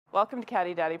Welcome to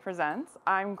Caddy Daddy Presents.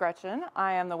 I'm Gretchen.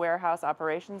 I am the Warehouse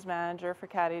Operations Manager for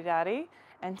Caddy Daddy,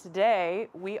 and today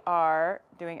we are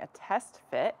doing a test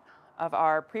fit of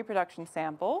our pre-production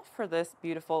sample for this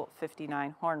beautiful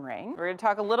 59 horn ring. We're going to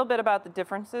talk a little bit about the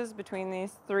differences between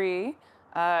these three.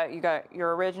 You got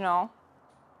your original,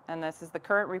 and this is the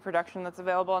current reproduction that's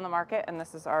available on the market, and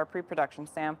this is our pre-production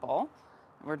sample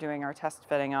we're doing our test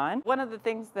fitting on. One of the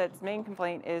things that's main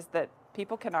complaint is that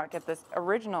people cannot get this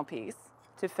original piece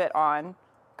to fit on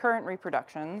current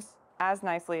reproductions as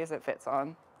nicely as it fits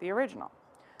on the original.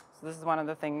 So this is one of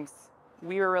the things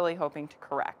we were really hoping to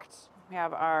correct. We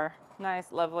have our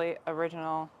nice, lovely,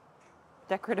 original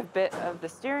decorative bit of the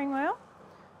steering wheel.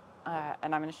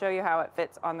 And I'm going to show you how it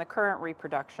fits on the current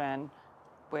reproduction,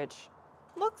 which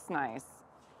looks nice,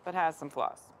 but has some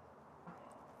flaws.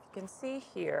 You can see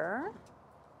here,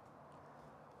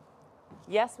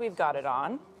 yes, we've got it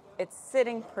on. It's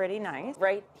sitting pretty nice.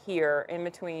 Right here in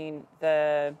between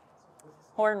the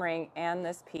horn ring and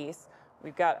this piece,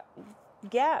 we've got a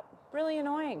gap. Really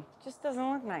annoying. Just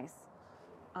doesn't look nice.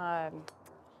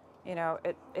 You know,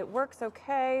 it works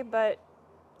okay, but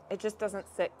it just doesn't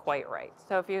sit quite right.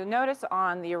 So if you notice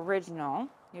on the original,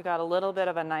 you got a little bit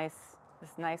of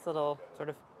this nice little sort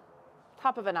of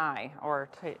top of an eye or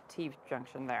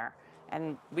T-junction there.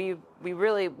 And we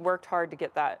really worked hard to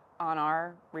get that on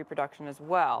our reproduction as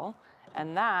well.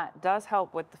 And that does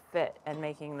help with the fit and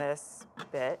making this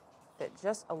bit fit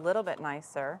just a little bit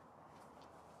nicer.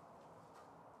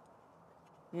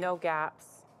 No gaps.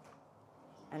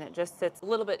 And it just sits a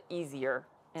little bit easier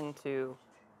into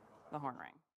the horn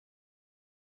ring.